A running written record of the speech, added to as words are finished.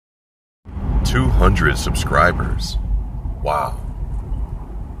200 subscribers. Wow.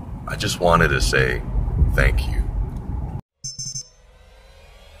 I just wanted to say thank you.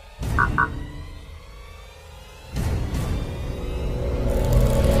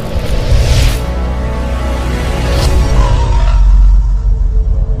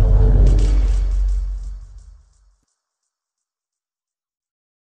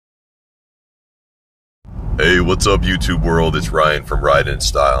 Hey, what's up YouTube world? It's Ryan from Ride in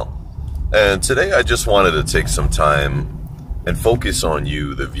Style. And today I just wanted to take some time and focus on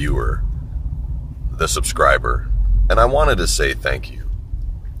you, the viewer, the subscriber. And I wanted to say thank you.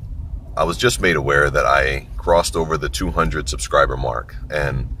 I was just made aware that I crossed over the 200 subscriber mark.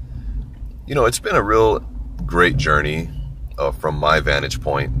 And, you know, it's been a real great journey from my vantage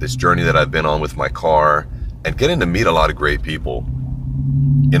point. This journey that I've been on with my car and getting to meet a lot of great people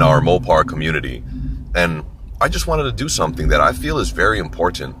in our Mopar community. And I just wanted to do something that I feel is very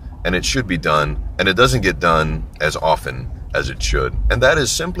important, and it should be done, and it doesn't get done as often as it should. And that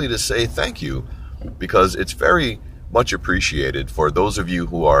is simply to say thank you, because it's very much appreciated for those of you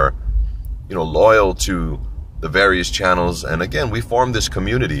who are, you know, loyal to the various channels. And again, we form this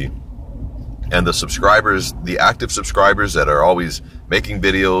community, and the subscribers, the active subscribers that are always making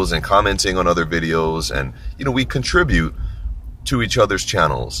videos and commenting on other videos, and, you know, we contribute to each other's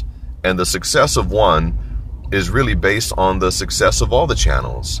channels. And the success of one is really based on the success of all the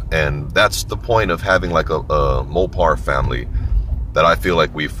channels. And that's the point of having like a Mopar family that I feel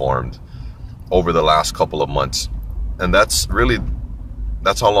like we formed over the last couple of months. And that's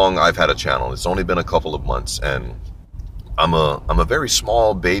how long I've had a channel. It's only been a couple of months, and I'm a very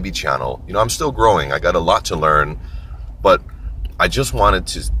small baby channel. You know, I'm still growing. I got a lot to learn, but I just wanted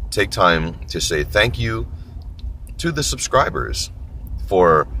to take time to say thank you to the subscribers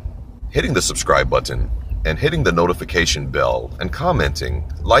for hitting the subscribe button and hitting the notification bell and commenting,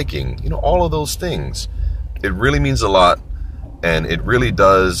 liking, you know, all of those things. It really means a lot, and it really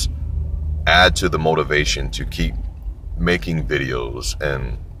does add to the motivation to keep making videos.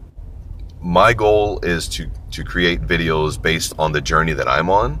 And my goal is to create videos based on the journey that I'm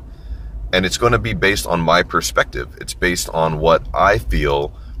on, and it's going to be based on my perspective. It's based on what I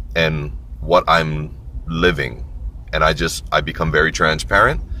feel and what I'm living. And I become very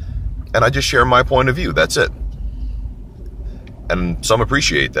transparent, and I just share my point of view. That's it. And some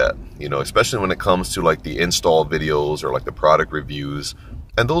appreciate that, you know, especially when it comes to like the install videos or like the product reviews.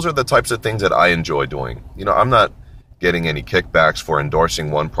 And those are the types of things that I enjoy doing. You know, I'm not getting any kickbacks for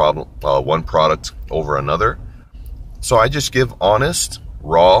endorsing one product over another. So I just give honest,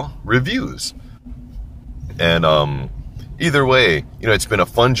 raw reviews. And either way, you know, it's been a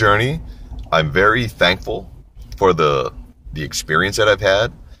fun journey. I'm very thankful for the experience that I've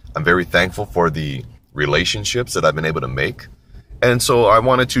had. I'm very thankful for the relationships that I've been able to make. And so I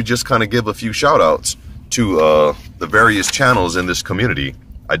wanted to just kind of give a few shout outs to the various channels in this community.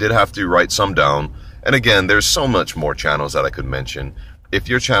 I did have to write some down. And again, there's so much more channels that I could mention. If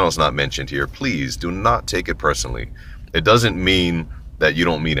your channel's not mentioned here, please do not take it personally. It doesn't mean that you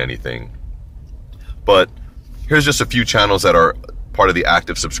don't mean anything. But here's just a few channels that are part of the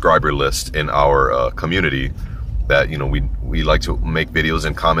active subscriber list in our community that, you know, we like to make videos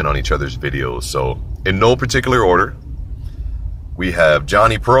and comment on each other's videos. So in no particular order, we have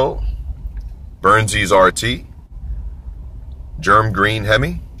Johnny Pro, Burnsies RT, Germ Green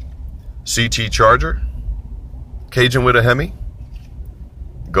Hemi, CT Charger, Cajun with a Hemi,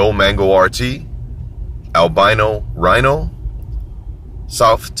 Go Mango RT, Albino Rhino,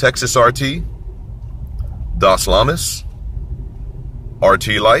 South Texas RT, Das Lamas,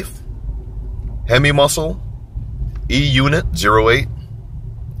 RT Life, Hemi Muscle, E-Unit 08,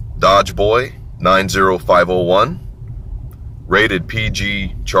 Dodge Boy 90501, Rated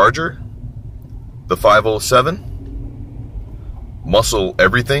PG Charger, the 507, Muscle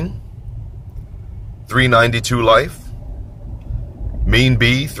Everything, 392 Life, Mean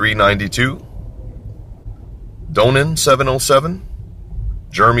B 392, Donan 707,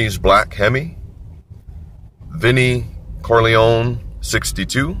 Jeremy's Black Hemi, Vinny Corleone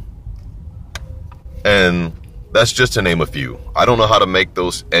 62, and that's just to name a few. I don't know how to make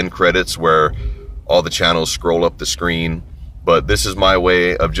those end credits where all the channels scroll up the screen, but this is my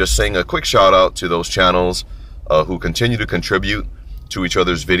way of just saying a quick shout out to those channels who continue to contribute to each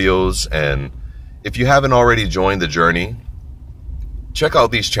other's videos. And if you haven't already joined the journey, check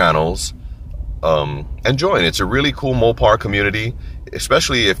out these channels and join. It's a really cool Mopar community,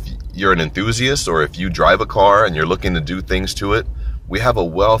 especially if you're an enthusiast or if you drive a car and you're looking to do things to it. We have a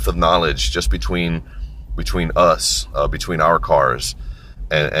wealth of knowledge just between us, between our cars,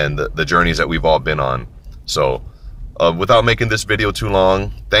 and the journeys that we've all been on. So Without making this video too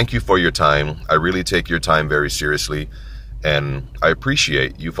long, thank you for your time. I really take your time very seriously, and I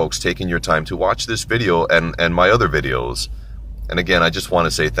appreciate you folks taking your time to watch this video and my other videos. And again, I just want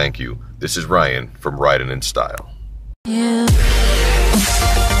to say thank you. This is Ryan from Riding in Style. Yeah.